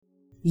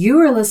You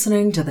are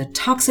listening to the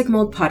Toxic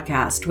Mold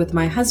Podcast with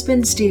my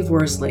husband, Steve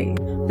Worsley,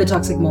 the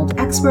toxic mold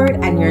expert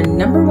and your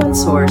number one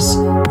source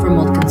for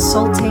mold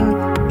consulting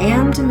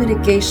and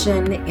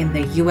mitigation in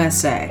the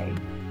USA.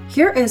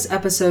 Here is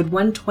episode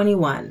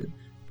 121,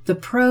 the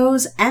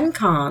pros and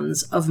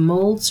cons of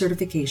mold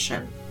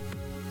certification.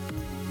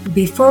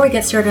 Before we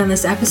get started on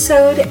this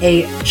episode,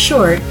 a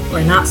short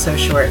or not so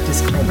short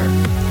disclaimer.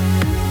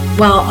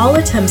 While all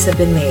attempts have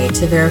been made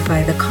to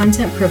verify the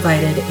content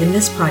provided in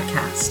this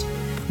podcast,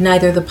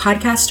 neither the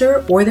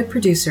podcaster or the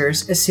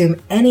producers assume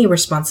any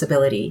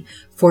responsibility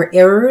for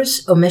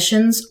errors,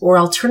 omissions, or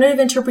alternative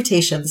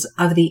interpretations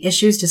of the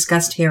issues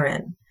discussed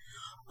herein.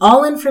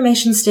 All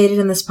information stated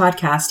in this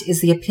podcast is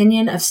the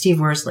opinion of Steve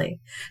Worsley.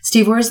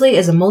 Steve Worsley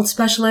is a mold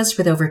specialist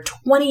with over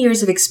 20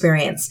 years of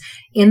experience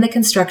in the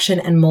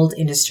construction and mold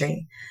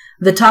industry.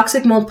 The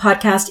Toxic Mold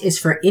Podcast is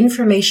for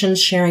information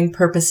sharing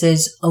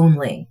purposes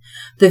only.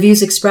 The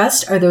views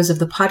expressed are those of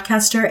the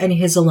podcaster and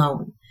his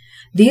alone.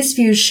 These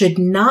views should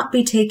not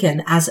be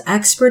taken as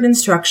expert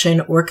instruction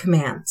or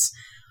commands.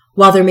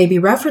 While there may be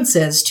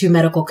references to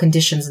medical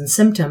conditions and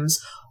symptoms,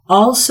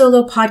 all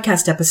solo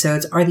podcast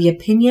episodes are the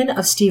opinion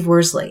of Steve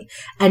Worsley,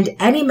 and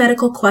any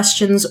medical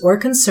questions or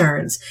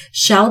concerns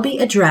shall be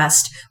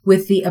addressed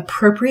with the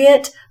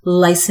appropriate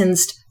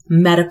licensed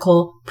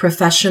medical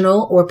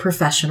professional or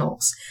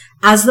professionals.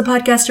 As the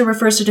podcaster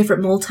refers to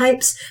different mold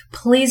types,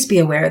 please be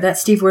aware that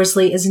Steve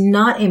Worsley is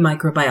not a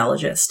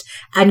microbiologist,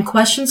 and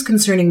questions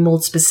concerning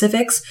mold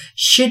specifics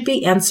should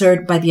be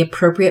answered by the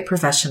appropriate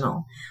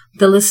professional.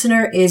 The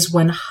listener is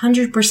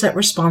 100%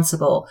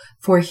 responsible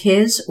for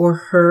his or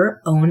her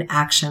own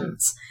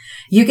actions.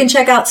 You can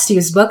check out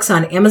Steve's books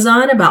on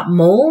Amazon about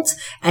mold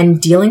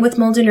and dealing with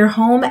mold in your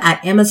home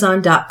at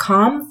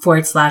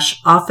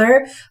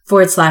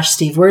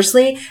amazon.com/author/Steve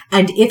Worsley.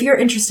 And if you're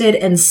interested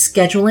in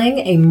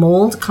scheduling a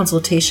mold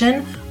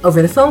consultation,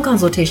 over the phone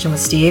consultation with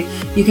Steve,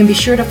 you can be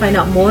sure to find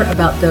out more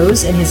about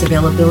those and his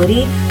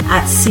availability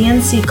at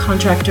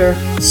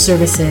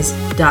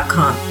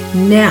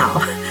cnccontractorservices.com.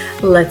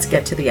 Now, let's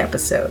get to the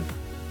episode.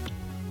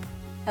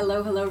 Hello,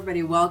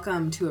 everybody.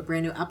 Welcome to a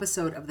brand new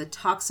episode of the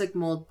Toxic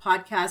Mold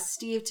Podcast.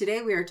 Steve,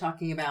 today we are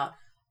talking about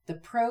the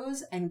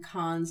pros and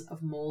cons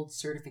of mold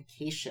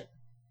certification.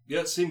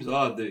 Yeah, it seems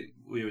odd that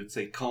we would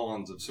say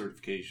cons of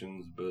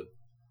certifications, but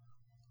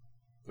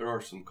there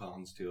are some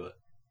cons to it.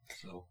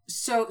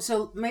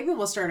 So maybe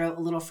we'll start a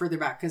little further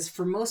back, because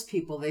for most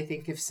people, they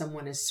think if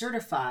someone is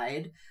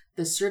certified,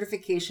 the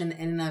certification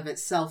in and of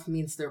itself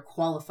means they're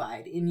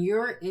qualified. In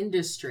your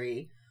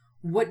industry,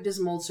 what does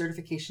mold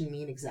certification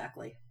mean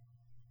exactly?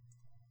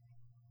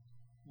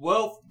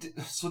 Well,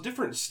 so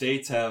different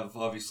states have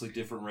obviously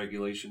different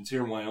regulations.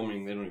 Here in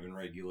Wyoming, they don't even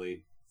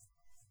regulate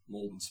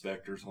mold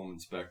inspectors, home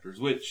inspectors,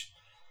 which,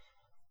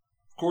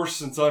 of course,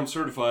 since I'm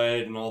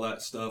certified and all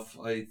that stuff,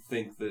 I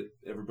think that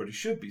everybody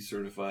should be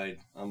certified.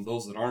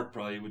 Those that aren't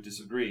probably would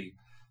disagree,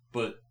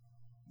 but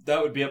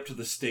that would be up to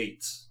the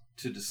states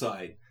to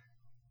decide.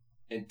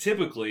 And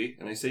typically,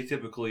 and I say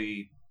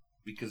typically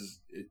because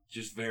it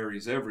just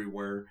varies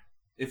everywhere,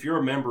 if you're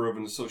a member of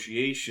an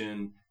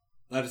association,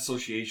 that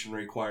association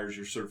requires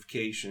your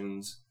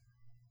certifications,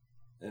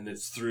 and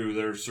it's through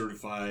their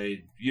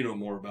certified, you know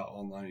more about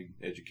online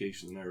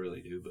education than I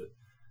really do, but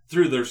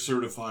through their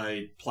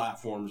certified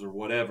platforms or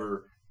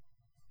whatever,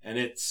 and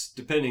it's,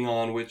 depending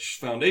on which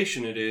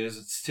foundation it is,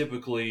 it's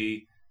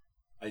typically,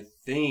 I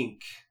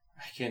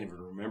can't even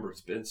remember, it's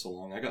been so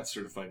long. I got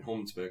certified in home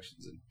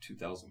inspections in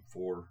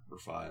 2004 or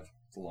 5.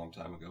 It's a long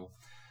time ago.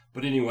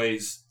 But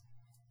anyways,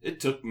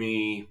 it took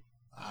me,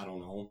 I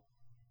don't know,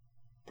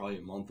 probably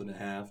a month and a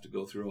half to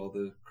go through all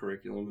the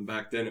curriculum. And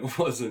back then it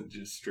wasn't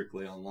just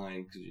strictly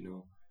online, because,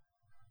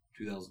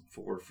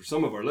 2004, for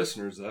some of our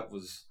listeners,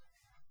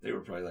 they were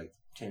probably like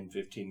 10,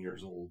 15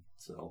 years old.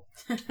 So,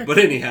 but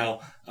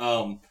anyhow,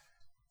 so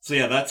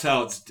yeah, that's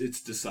how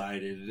it's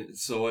decided.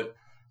 So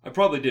I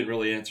probably didn't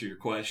really answer your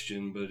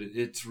question, but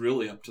it's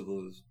really up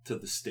to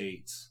the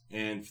states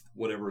and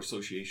whatever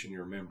association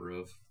you're a member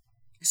of.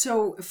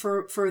 So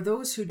for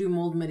those who do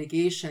mold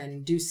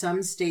mitigation, do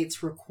some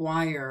states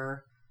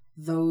require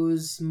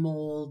those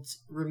mold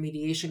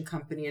remediation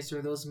companies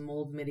or those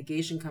mold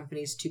mitigation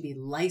companies to be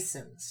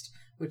licensed,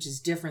 which is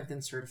different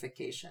than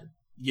certification?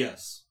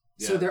 Yes.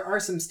 Yeah. So there are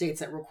some states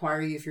that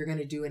require you, if you're going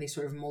to do any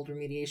sort of mold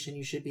remediation,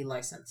 you should be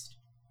licensed.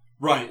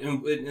 Right.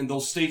 And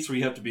those states where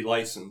you have to be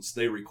licensed,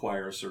 they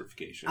require a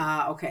certification.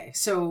 Okay.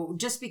 So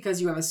just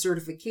because you have a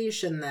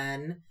certification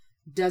then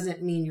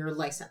doesn't mean you're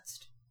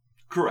licensed.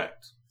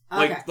 Correct.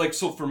 Okay. Like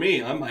so for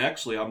me, I'm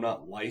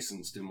not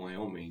licensed in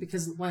Wyoming.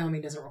 Because Wyoming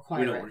doesn't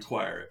require it. We don't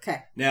require it.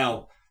 Okay.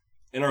 Now,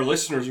 and our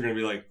listeners are going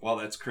to be like, wow,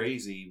 that's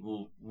crazy.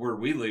 Well, where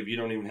we live, you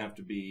don't even have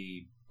to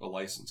be a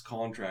licensed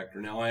contractor.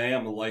 Now, I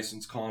am a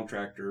licensed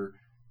contractor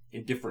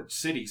in different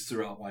cities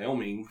throughout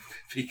Wyoming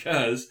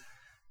because,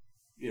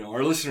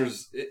 our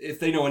listeners, if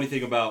they know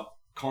anything about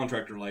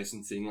contractor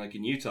licensing, like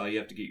in Utah, you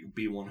have to get your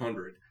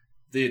B100.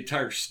 The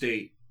entire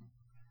state,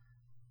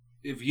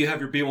 if you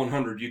have your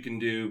B100, you can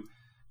do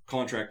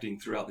contracting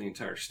throughout the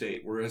entire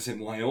state. Whereas in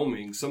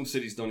Wyoming, some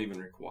cities don't even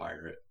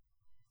require it.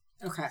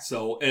 Okay.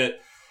 So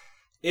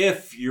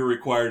if you're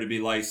required to be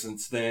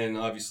licensed, then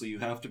obviously you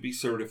have to be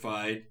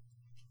certified.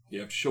 You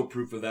have to show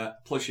proof of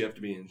that. Plus, you have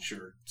to be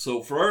insured.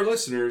 So for our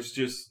listeners,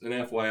 just an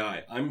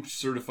FYI, I'm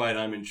certified.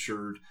 I'm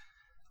insured.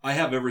 I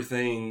have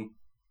everything.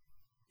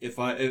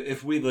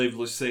 If we live,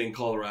 let's say, in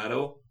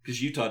Colorado,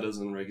 because Utah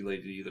doesn't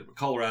regulate it either, but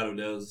Colorado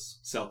does,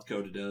 South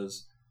Dakota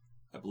does,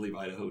 I believe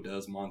Idaho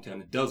does,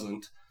 Montana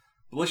doesn't.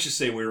 But let's just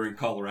say we were in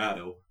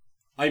Colorado.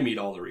 I meet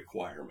all the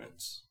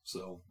requirements.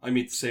 So I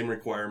meet the same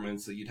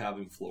requirements that you'd have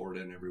in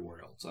Florida and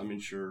everywhere else. I'm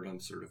insured. I'm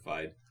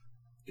certified.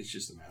 It's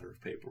just a matter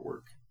of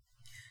paperwork.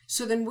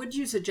 So then would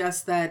you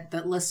suggest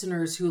that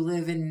listeners who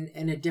live in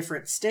a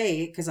different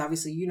state, because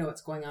obviously you know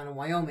what's going on in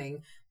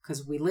Wyoming,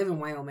 because we live in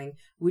Wyoming,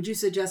 would you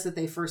suggest that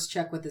they first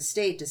check with the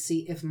state to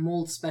see if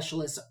mold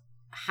specialists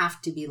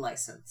have to be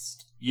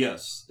licensed?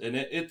 Yes. And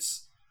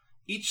it's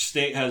each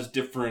state has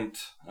different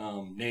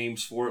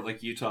names for it.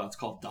 Like Utah, it's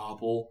called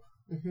DOPL.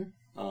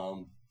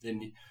 Mm-hmm.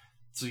 And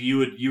so you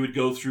would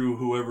go through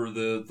whoever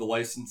the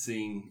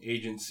licensing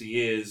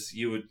agency is.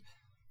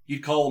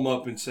 You'd call them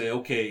up and say,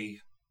 okay,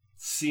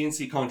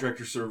 CNC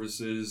Contractor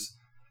Services,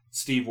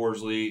 Steve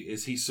Worsley,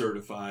 is he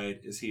certified?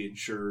 Is he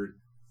insured?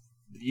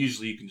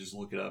 Usually you can just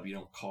look it up. You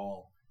don't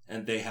call,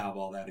 and they have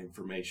all that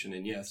information.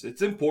 And yes,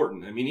 it's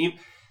important. I mean,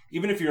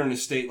 even if you're in a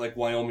state like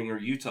Wyoming or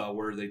Utah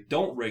where they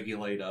don't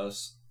regulate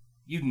us,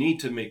 you need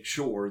to make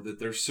sure that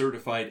they're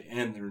certified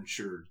and they're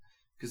insured.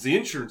 Because the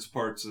insurance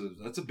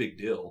that's a big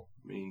deal.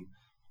 I mean,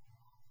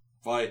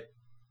 if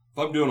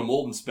I'm doing a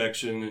mold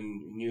inspection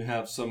and you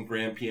have some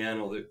grand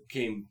piano that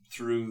came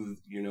through,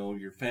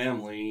 your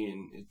family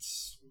and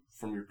it's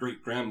from your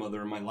great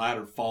grandmother and my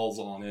ladder falls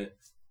on it,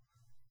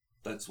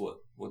 that's what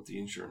the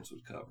insurance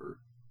would cover.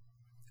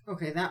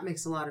 Okay, that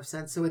makes a lot of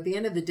sense. So at the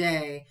end of the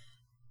day,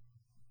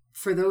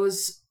 for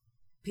those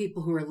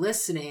people who are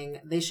listening,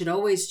 they should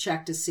always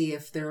check to see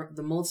if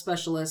the mold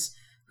specialists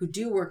who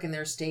do work in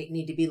their state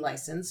need to be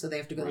licensed. So they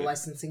have to go to the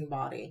licensing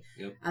body.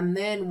 Yep. And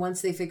then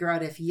once they figure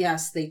out if,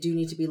 yes, they do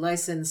need to be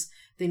licensed,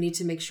 they need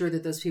to make sure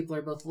that those people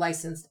are both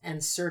licensed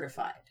and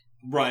certified.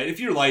 Right. If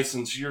you're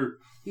licensed, you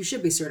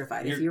should be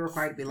certified if you're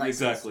required to be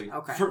licensed. Exactly.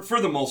 Okay.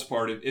 For the most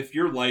part, if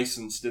you're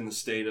licensed in the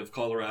state of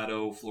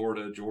Colorado,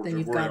 Florida, Georgia, then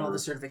you've wherever, got all the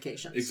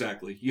certifications.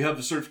 Exactly. You have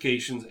the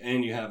certifications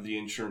and you have the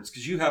insurance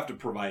because you have to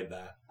provide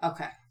that.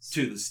 Okay.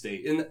 To the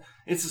state. And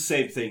it's the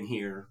same thing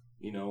here,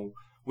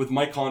 with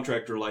my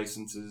contractor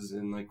licenses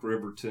in like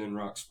Riverton,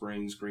 Rock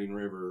Springs, Green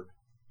River.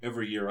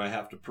 Every year I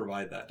have to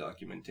provide that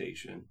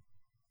documentation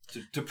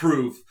to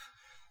prove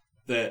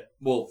that,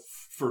 well,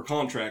 for a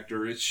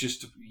contractor, it's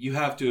just, you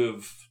have to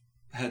have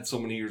had so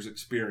many years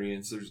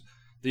experience. There's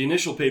the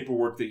initial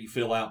paperwork that you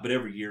fill out, but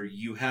every year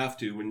you have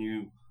to, when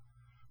you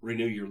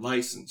renew your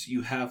license,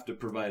 you have to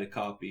provide a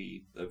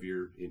copy of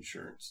your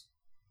insurance.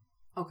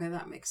 Okay,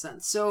 that makes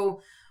sense.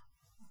 So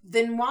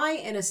then why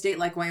in a state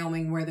like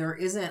Wyoming where there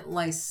isn't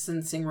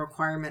licensing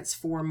requirements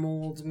for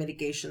mold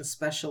mitigation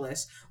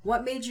specialists,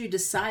 what made you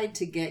decide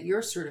to get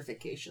your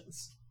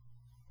certifications?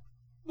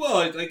 Well,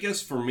 I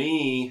guess for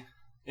me,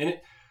 and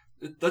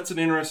that's an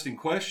interesting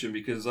question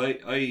because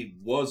I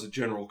was a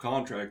general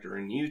contractor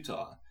in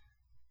Utah.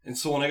 And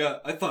so when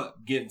I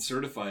thought getting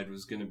certified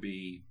was going to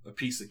be a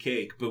piece of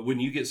cake. But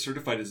when you get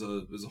certified as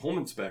a home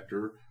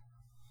inspector,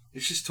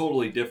 it's just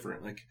totally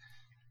different. Like,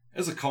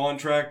 as a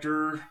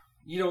contractor,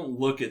 you don't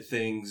look at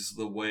things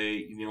the way,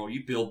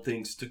 you build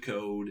things to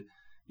code.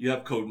 You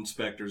have code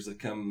inspectors that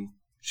come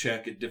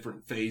check at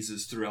different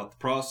phases throughout the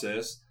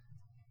process.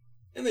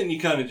 And then you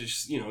kind of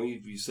just,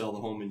 you sell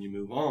the home and you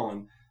move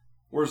on.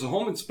 Whereas a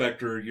home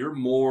inspector,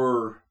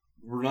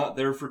 we're not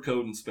there for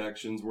code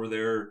inspections. We're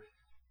there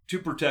to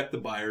protect the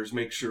buyers,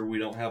 make sure we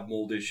don't have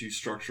mold issues,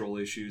 structural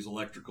issues,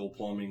 electrical,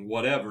 plumbing,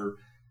 whatever.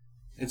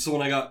 And so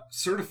when I got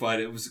certified,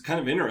 it was kind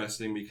of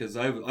interesting because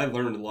I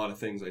learned a lot of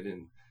things I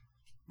didn't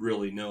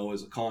really know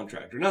as a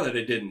contractor. Not that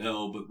I didn't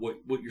know, but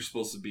what you're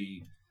supposed to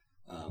be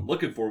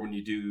looking for when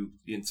you do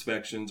the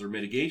inspections or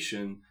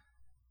mitigation.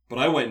 But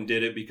I went and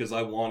did it because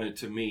I wanted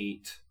to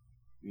meet,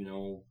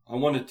 I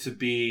wanted to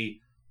be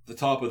the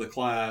top of the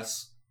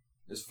class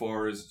as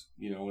far as,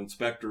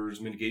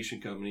 inspectors, mitigation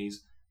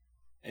companies.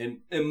 And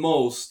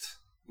most,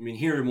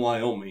 here in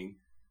Wyoming,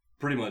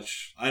 pretty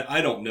much,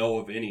 I don't know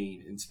of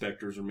any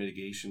inspectors or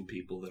mitigation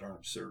people that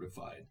aren't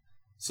certified.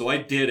 So I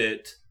did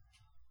it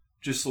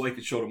just so I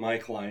could show to my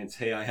clients,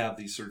 hey, I have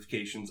these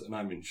certifications and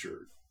I'm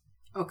insured.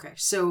 Okay,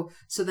 so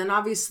then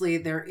obviously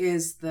there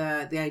is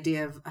the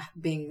idea of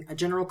being a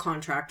general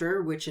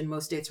contractor, which in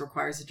most states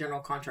requires a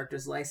general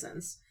contractor's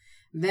license.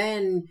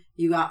 Then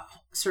you got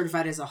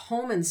certified as a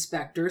home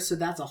inspector, so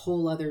that's a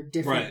whole other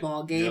different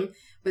ball game. Yep.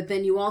 But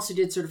then you also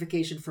did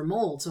certification for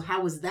mold. So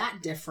how was that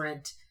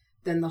different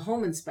than the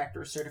home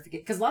inspector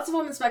certificate? Because lots of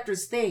home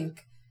inspectors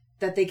think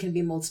that they can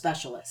be mold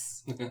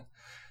specialists.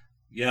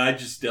 Yeah, I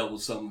just dealt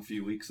with something a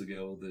few weeks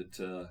ago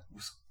that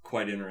was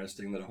quite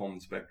interesting that a home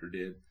inspector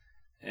did.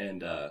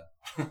 And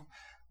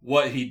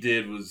what he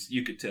did was,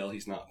 you could tell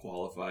he's not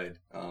qualified.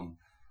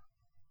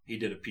 He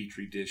did a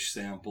Petri dish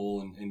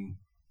sample and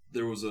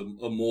there was a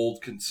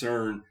mold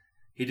concern.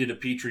 he did a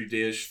petri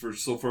dish for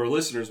our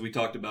listeners. We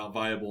talked about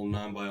viable and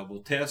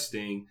non-viable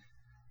testing.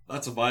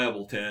 That's a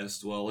viable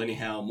test. Well,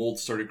 anyhow, mold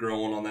started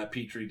growing on that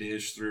petri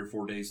dish 3 or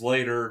 4 days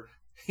later.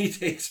 He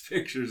takes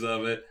pictures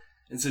of it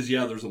and says,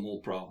 yeah, there's a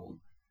mold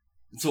problem.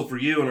 And so for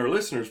you and our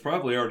listeners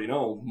probably already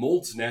know,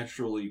 mold's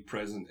naturally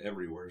present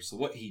everywhere. So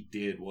what he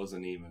did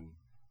wouldn't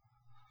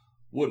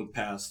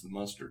pass the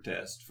muster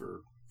test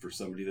for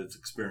somebody that's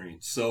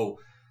experienced. So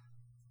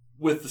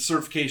with the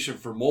certification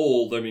for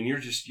mold, I mean,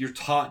 you're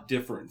taught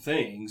different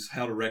things,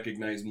 how to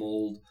recognize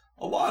mold.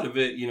 A lot of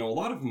it, a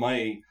lot of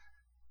my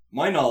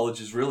knowledge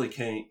has really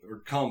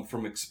come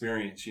from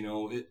experience.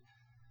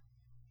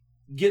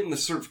 Getting the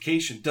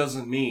certification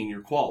doesn't mean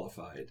you're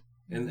qualified.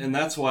 And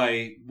that's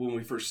why when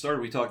we first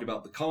started, we talked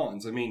about the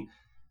cons. I mean,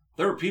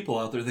 there are people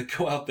out there that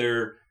go out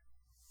there,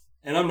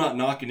 and I'm not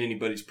knocking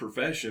anybody's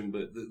profession,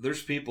 but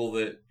there's people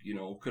that,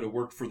 could have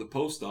worked for the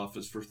post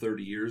office for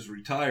 30 years,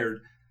 retired,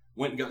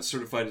 went and got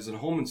certified as a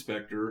home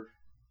inspector,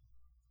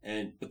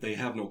 but they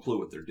have no clue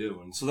what they're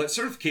doing. So that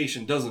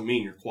certification doesn't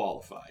mean you're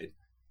qualified.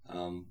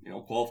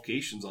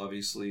 Qualifications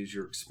obviously is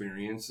your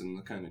experience and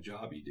the kind of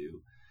job you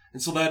do.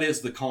 And so that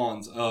is the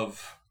cons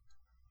of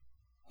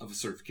a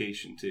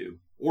certification too,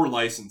 or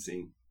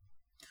licensing.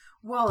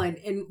 Well,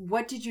 and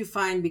what did you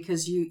find,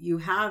 because you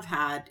have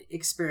had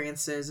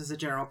experiences as a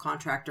general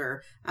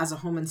contractor, as a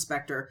home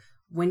inspector,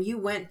 when you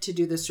went to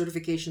do the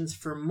certifications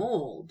for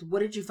mold, what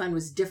did you find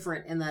was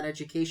different in that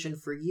education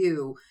for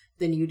you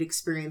than you'd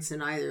experienced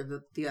in either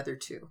of the other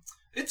two?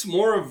 It's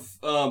more of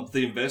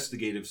the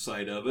investigative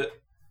side of it,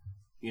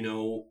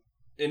 and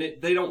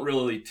they don't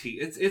really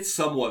teach. It's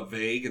somewhat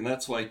vague, and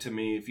that's why, to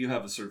me, if you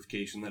have a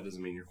certification, that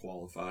doesn't mean you're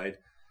qualified.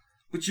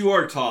 But you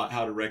are taught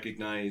how to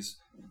recognize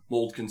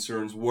mold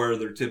concerns, where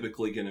they're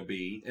typically going to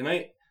be.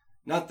 And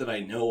not that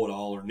I know it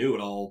all or knew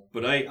it all,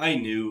 but I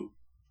knew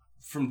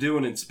from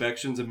doing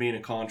inspections and being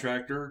a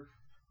contractor,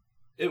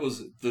 it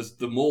was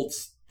the mold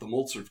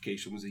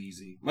certification was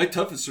easy. My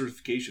toughest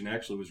certification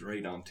actually was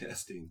radon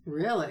testing.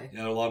 Really?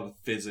 Yeah, a lot of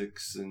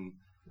physics and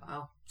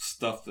wow,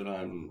 stuff that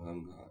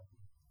I'm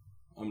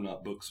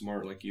not book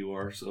smart like you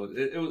are. So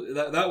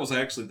that was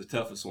actually the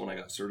toughest one I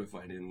got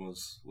certified in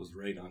was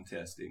radon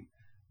testing.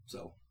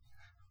 So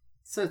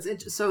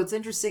it's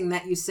interesting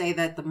that you say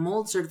that the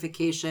mold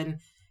certification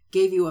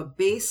gave you a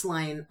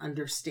baseline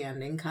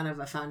understanding, kind of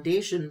a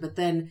foundation, but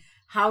then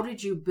how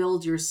did you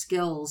build your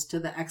skills to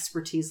the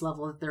expertise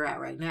level that they're at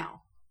right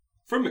now?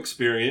 From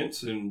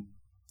experience and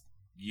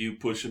you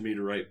pushing me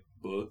to write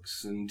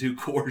books and do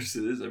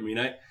courses. I mean,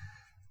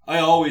 I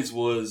always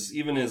was,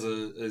 even as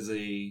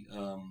a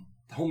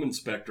home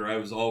inspector, I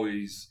was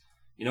always,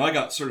 I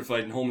got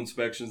certified in home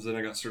inspections, then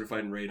I got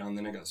certified in radon,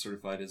 then I got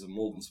certified as a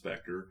mold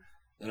inspector,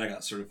 then I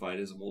got certified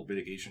as a mold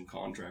mitigation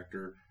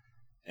contractor.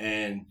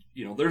 And,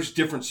 there's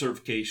different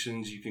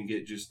certifications. You can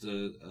get just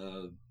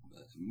a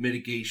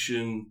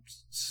mitigation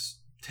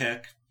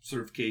tech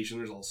certification.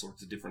 There's all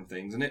sorts of different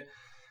things. And it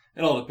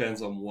all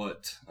depends on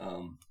what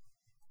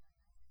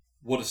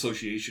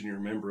association you're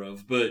a member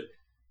of. But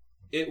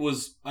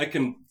I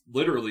can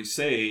literally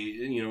say,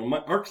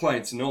 our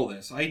clients know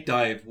this. I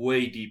dive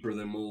way deeper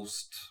than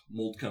most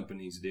mold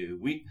companies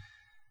do.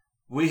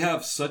 We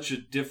have such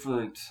a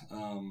different,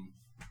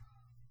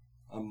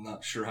 I'm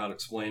not sure how to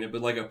explain it,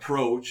 but like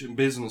approach and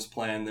business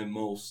plan than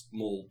most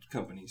mold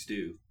companies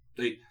do.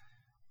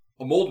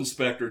 A mold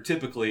inspector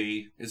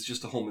typically is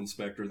just a home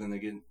inspector, then they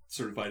get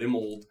certified in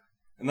mold,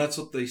 and that's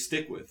what they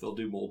stick with. They'll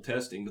do mold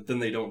testing, but then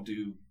they don't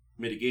do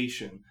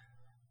mitigation.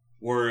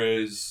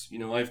 Whereas,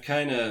 I've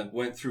kind of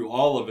went through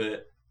all of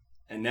it,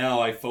 and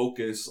now I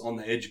focus on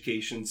the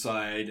education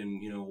side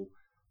and,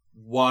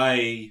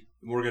 why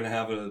we're going to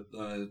have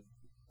a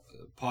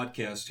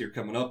podcast here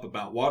coming up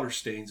about water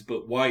stains,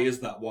 but why is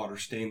that water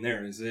stain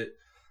there? Is it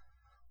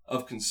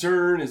of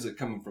concern? Is it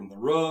coming from the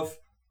roof?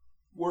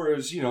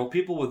 Whereas,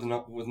 people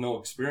with no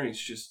experience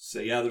just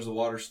say, yeah, there's a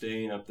water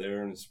stain up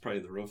there and it's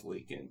probably the roof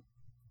leaking.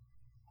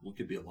 Well, it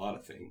could be a lot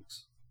of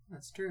things.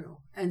 That's true.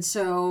 And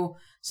so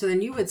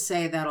then you would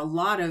say that a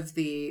lot of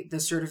the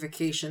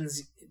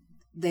certifications,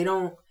 they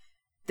don't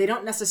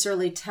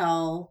necessarily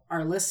tell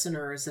our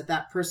listeners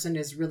that person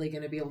is really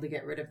going to be able to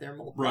get rid of their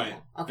mold problem.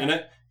 Right. Okay.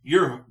 And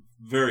you're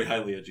very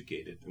highly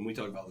educated, and we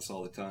talk about this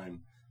all the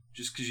time.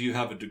 Just because you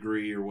have a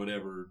degree or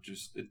whatever,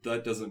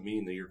 that doesn't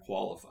mean that you're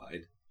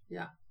qualified.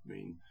 Yeah. I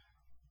mean,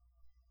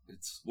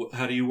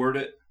 how do you word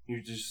it?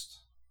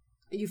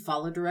 You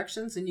follow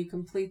directions and you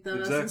complete them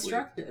exactly. as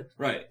instructed.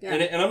 Right. Yeah.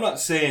 And I'm not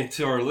saying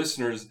to our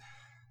listeners,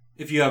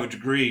 if you have a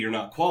degree, you're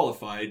not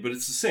qualified, but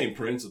it's the same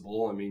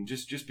principle. I mean,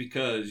 just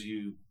because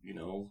you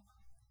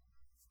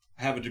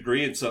have a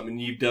degree in something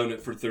and you've done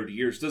it for 30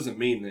 years doesn't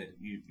mean that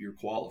you're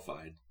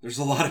qualified. There's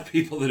a lot of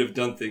people that have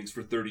done things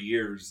for 30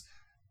 years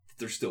that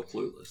they're still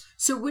clueless.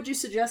 So would you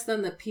suggest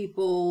then that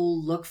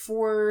people look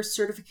for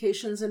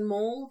certifications in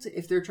mold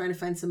if they're trying to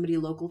find somebody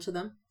local to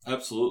them?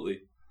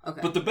 Absolutely.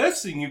 Okay. But the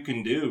best thing you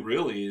can do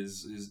really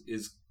is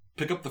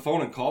pick up the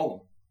phone and call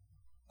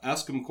them.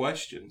 Ask them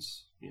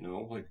questions,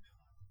 like,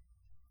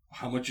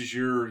 how much is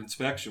your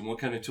inspection? What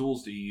kind of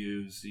tools do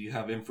you use? Do you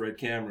have infrared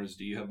cameras?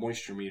 Do you have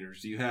moisture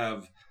meters? Do you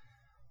have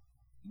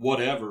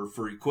whatever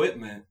for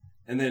equipment?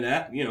 And then,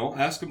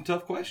 ask them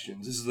tough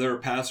questions. Is there a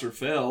pass or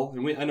fail?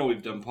 And I know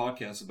we've done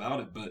podcasts about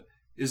it, but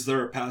is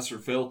there a pass or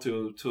fail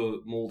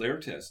to mold air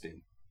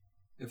testing?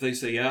 If they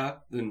say yeah,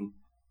 then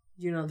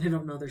they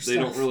don't know their stuff. They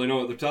don't really know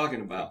what they're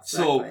talking about.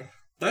 Exactly. So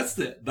that's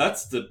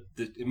the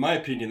in my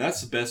opinion,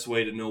 that's the best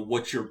way to know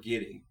what you're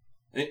getting.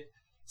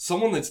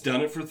 Someone that's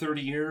done it for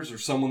 30 years or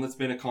someone that's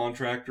been a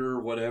contractor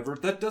or whatever,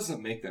 that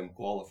doesn't make them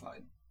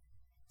qualified.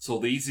 So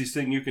the easiest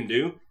thing you can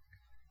do,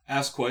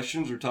 ask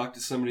questions or talk to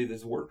somebody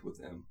that's worked with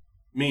them,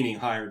 meaning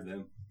hired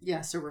them.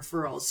 Yes, a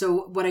referral.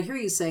 So what I hear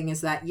you saying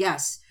is that,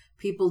 yes,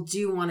 people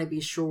do want to be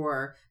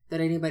sure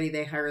that anybody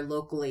they hire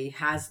locally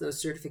has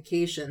those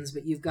certifications,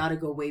 but you've got to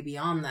go way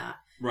beyond that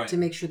to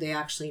make sure they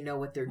actually know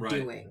what they're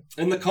doing.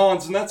 And the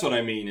cons, and that's what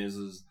I mean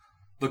is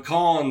the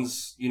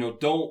cons,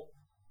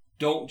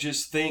 don't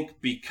just think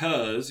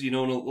because, and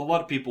a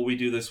lot of people, we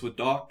do this with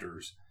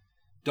doctors.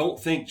 Don't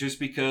think just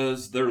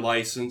because they're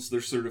licensed,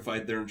 they're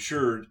certified, they're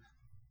insured,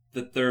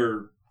 that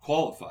they're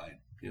qualified.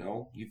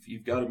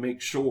 You've got to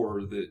make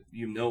sure that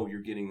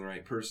you're getting the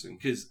right person.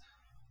 Because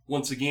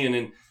once again,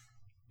 and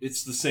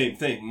it's the same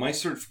thing. My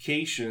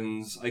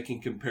certifications I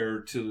can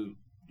compare to,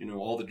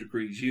 all the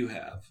degrees you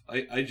have.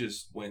 I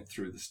just went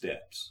through the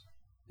steps.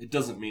 It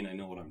doesn't mean I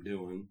know what I'm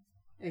doing.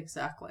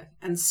 Exactly.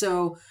 And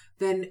so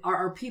then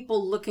are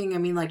people looking,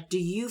 do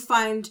you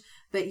find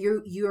that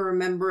you're a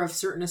member of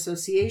certain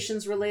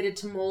associations related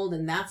to mold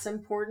and that's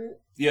important?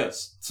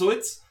 Yes. So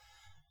it's,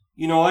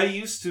 I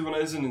used to, when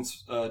I was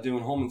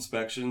doing home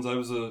inspections, I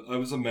was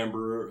a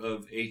member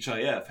of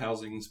HIF,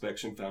 Housing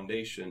Inspection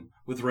Foundation,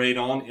 with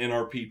Radon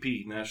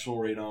NRPP, National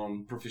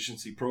Radon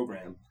Proficiency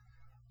Program.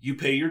 You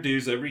pay your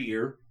dues every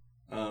year.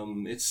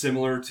 It's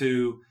similar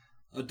to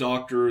a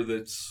doctor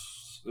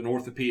that's an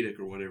orthopedic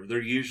or whatever.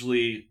 They're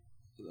usually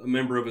a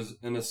member of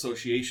an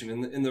association.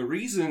 And the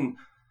reason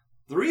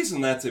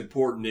that's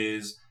important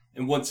is,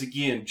 and once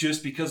again,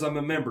 just because I'm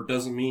a member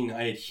doesn't mean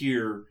I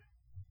adhere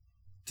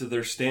to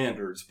their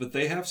standards, but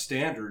they have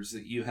standards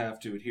that you have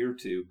to adhere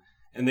to,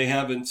 and they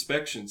have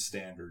inspection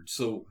standards.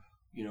 So,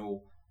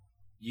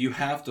 you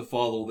have to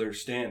follow their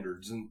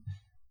standards. And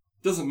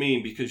it doesn't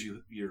mean because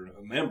you're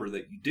a member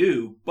that you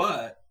do,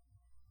 but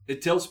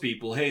it tells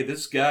people, hey,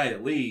 this guy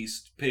at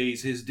least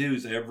pays his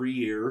dues every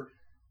year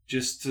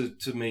just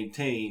to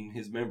maintain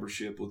his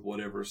membership with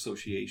whatever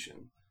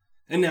association.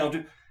 And now,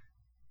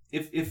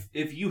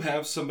 if you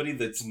have somebody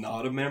that's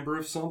not a member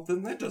of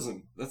something,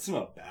 that's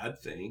not a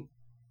bad thing.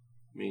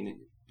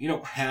 You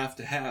don't have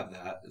to have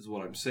that, is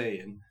what I'm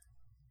saying.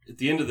 At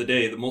the end of the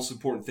day, the most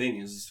important thing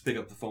is to pick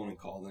up the phone and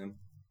call them.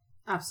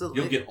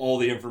 Absolutely. You'll get all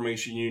the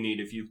information you need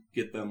if you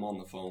get them on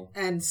the phone.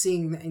 And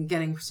seeing and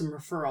getting some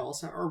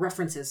referrals or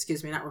references,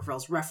 not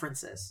referrals,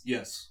 references.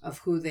 Yes. Of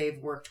who they've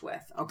worked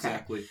with. Okay.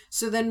 Exactly.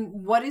 So then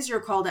what is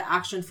your call to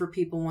action for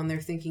people when they're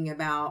thinking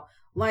about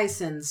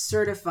licensed,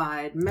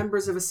 certified,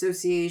 members of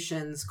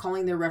associations,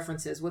 calling their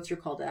references? What's your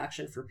call to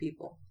action for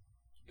people?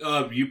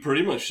 You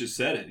pretty much just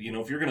said it.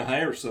 If you're going to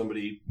hire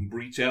somebody,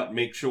 reach out and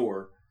make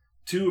sure.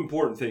 Two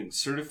important things,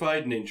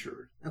 certified and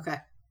insured. Okay.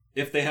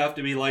 If they have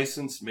to be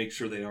licensed, make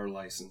sure they are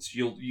licensed.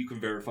 You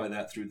can verify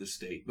that through the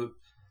state. But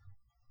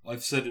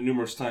I've said it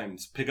numerous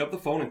times, pick up the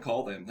phone and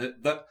call them.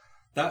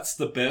 That's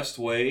the best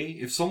way.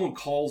 If someone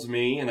calls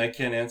me and I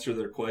can't answer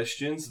their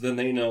questions, then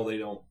they know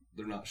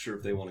they're not sure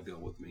if they want to go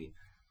with me.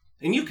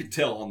 And you could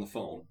tell on the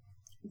phone.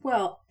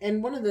 Well,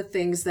 and one of the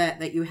things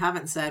that you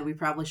haven't said, we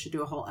probably should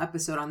do a whole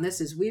episode on this,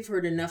 is we've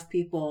heard enough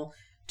people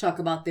talk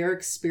about their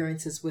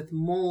experiences with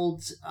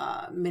mold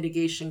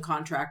mitigation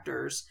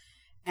contractors.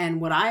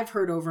 And what I've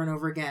heard over and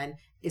over again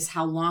is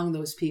how long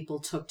those people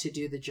took to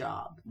do the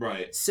job.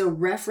 Right. So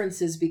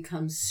references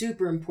become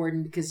super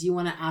important because you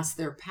want to ask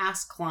their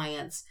past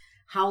clients,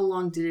 how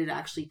long did it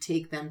actually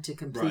take them to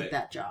complete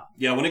that job?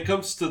 Yeah, when it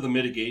comes to the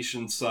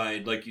mitigation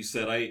side, like you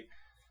said,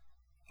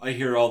 I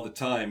hear all the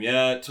time,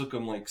 it took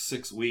them like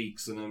 6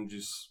 weeks, and I'm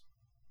just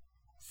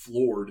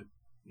floored.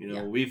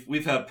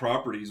 We've had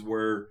properties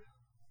where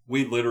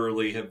we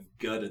literally have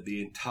gutted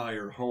the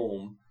entire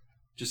home,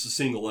 just a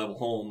single level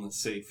home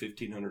that's, say,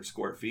 1,500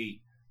 square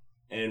feet,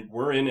 and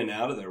we're in and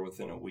out of there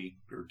within a week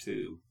or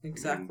two.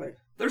 Exactly.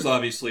 There's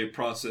obviously a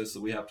process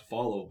that we have to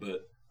follow,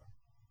 but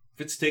if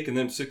it's taken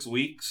them 6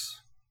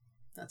 weeks,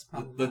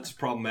 that's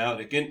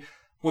problematic. And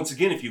once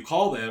again, if you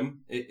call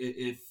them,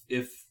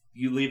 if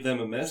you leave them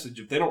a message,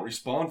 if they don't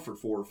respond for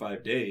 4 or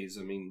 5 days,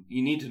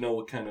 you need to know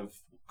what kind of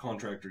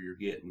contractor you're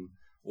getting,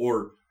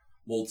 or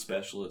mold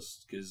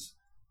specialist, because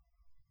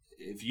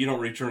if you don't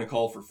return a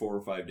call for 4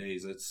 or 5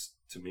 days, that's,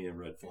 to me, a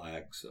red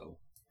flag. So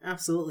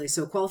absolutely.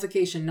 So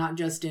qualification, not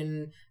just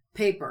in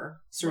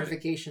paper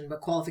certification, but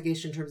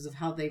qualification in terms of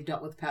how they've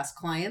dealt with past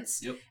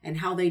clients and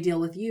how they deal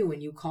with you when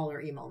you call or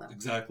email them.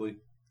 Exactly.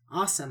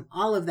 Awesome.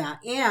 All of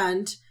that.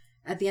 And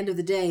at the end of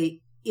the day,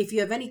 if you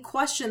have any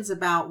questions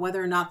about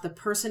whether or not the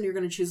person you're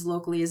going to choose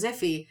locally is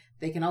iffy,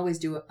 they can always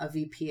do a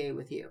VPA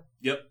with you.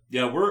 Yep.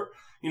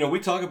 Yeah, we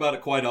talk about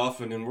it quite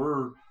often, and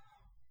we're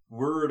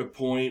we're at a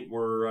point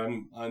where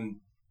I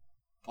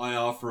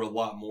offer a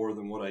lot more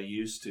than what I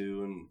used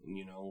to, and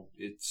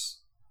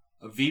it's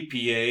a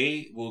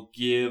VPA will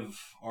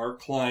give our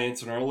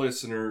clients and our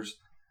listeners,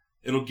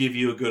 it'll give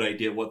you a good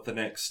idea what the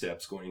next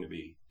step's going to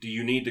be. Do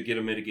you need to get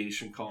a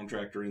mitigation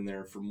contractor in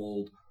there for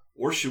mold,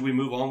 or should we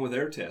move on with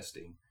air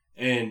testing?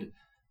 And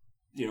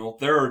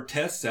there are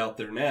tests out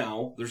there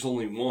now. There's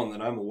only one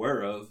that I'm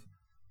aware of,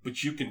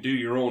 but you can do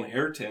your own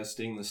air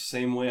testing the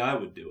same way I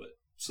would do it.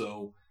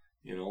 So,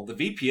 the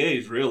VPA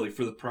is really,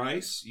 for the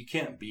price, you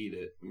can't beat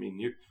it. I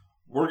mean,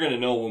 we're going to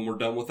know when we're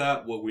done with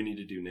that what we need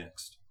to do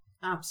next.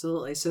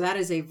 Absolutely. So that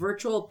is a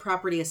virtual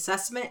property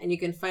assessment, and you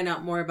can find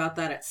out more about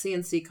that at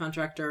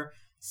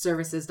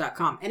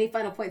cnccontractorservices.com. Any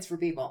final points for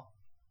people?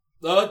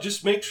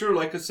 Just make sure,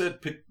 like I said,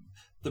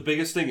 the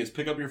biggest thing is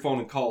pick up your phone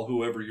and call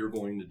whoever you're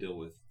going to deal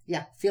with.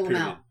 Yeah, feel them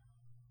out.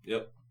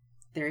 Yep.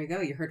 There you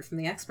go. You heard it from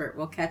the expert.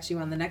 We'll catch you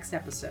on the next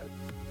episode.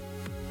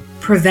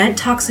 Prevent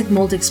toxic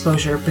mold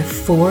exposure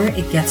before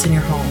it gets in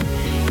your home.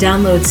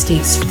 Download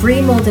Steve's free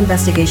mold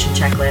investigation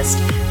checklist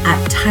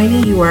at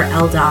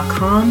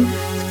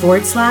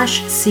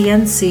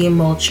tinyurl.com/CNC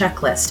mold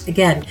checklist.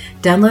 Again,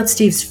 download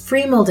Steve's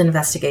free mold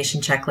investigation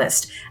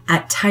checklist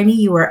at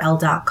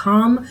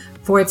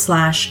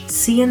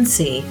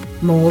tinyurl.com/CNC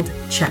mold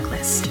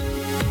checklist.